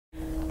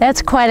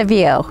That's quite a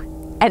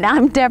view. And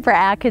I'm Deborah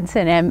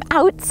Atkinson. I'm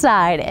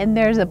outside and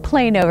there's a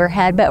plane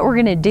overhead, but we're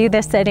gonna do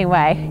this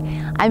anyway.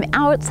 I'm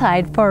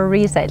outside for a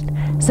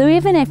reason. So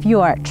even if you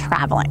are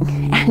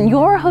traveling and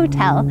your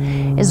hotel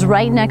is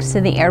right next to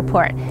the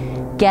airport,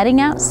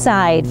 getting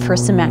outside for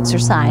some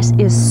exercise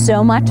is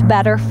so much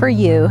better for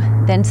you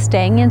than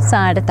staying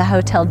inside at the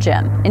hotel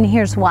gym. And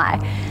here's why.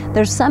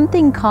 There's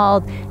something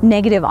called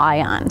negative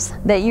ions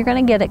that you're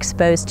gonna get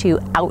exposed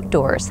to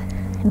outdoors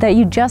that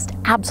you just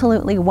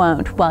absolutely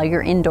won't while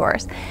you're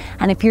indoors.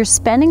 And if you're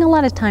spending a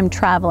lot of time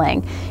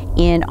traveling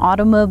in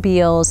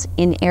automobiles,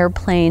 in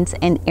airplanes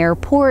and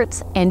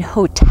airports and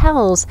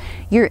hotels,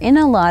 you're in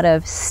a lot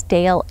of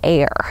stale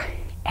air.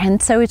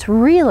 And so it's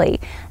really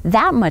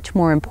that much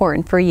more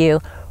important for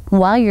you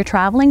while you're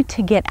traveling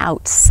to get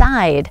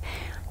outside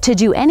to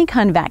do any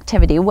kind of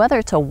activity, whether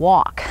it's a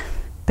walk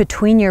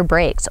between your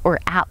breaks or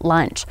at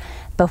lunch,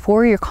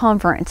 before your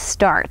conference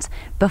starts,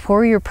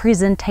 before your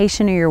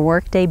presentation or your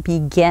workday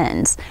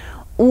begins,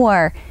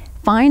 or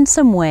find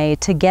some way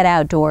to get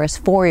outdoors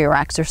for your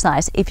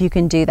exercise if you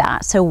can do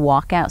that. So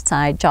walk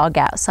outside, jog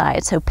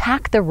outside. So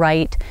pack the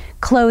right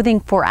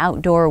clothing for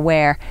outdoor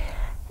wear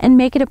and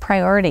make it a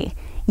priority.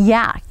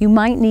 Yeah, you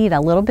might need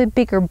a little bit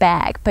bigger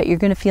bag, but you're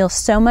gonna feel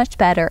so much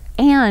better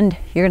and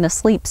you're gonna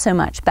sleep so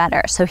much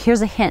better. So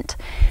here's a hint.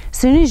 As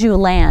soon as you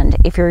land,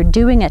 if you're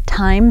doing a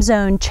time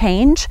zone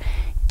change,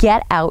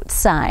 get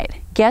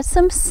outside, get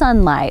some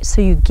sunlight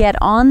so you get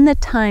on the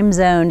time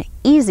zone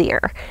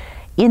easier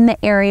in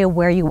the area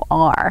where you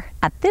are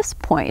at this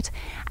point.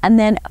 And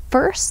then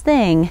first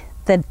thing,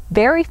 the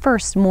very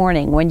first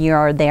morning when you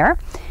are there,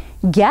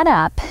 get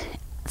up,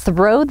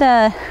 throw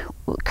the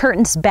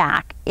curtains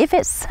back. If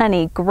it's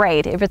sunny,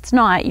 great. If it's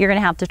not, you're gonna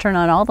have to turn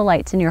on all the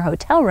lights in your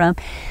hotel room,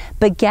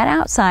 but get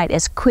outside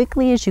as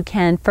quickly as you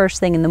can first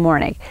thing in the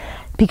morning,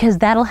 because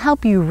that'll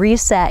help you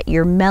reset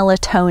your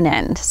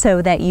melatonin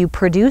so that you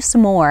produce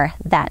more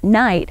that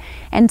night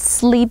and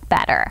sleep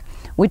better,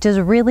 which is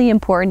really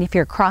important if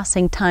you're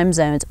crossing time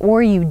zones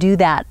or you do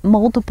that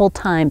multiple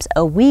times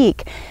a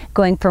week,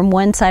 going from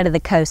one side of the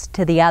coast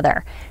to the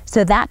other.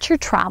 So that's your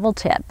travel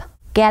tip.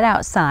 Get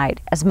outside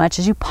as much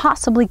as you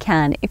possibly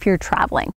can if you're traveling.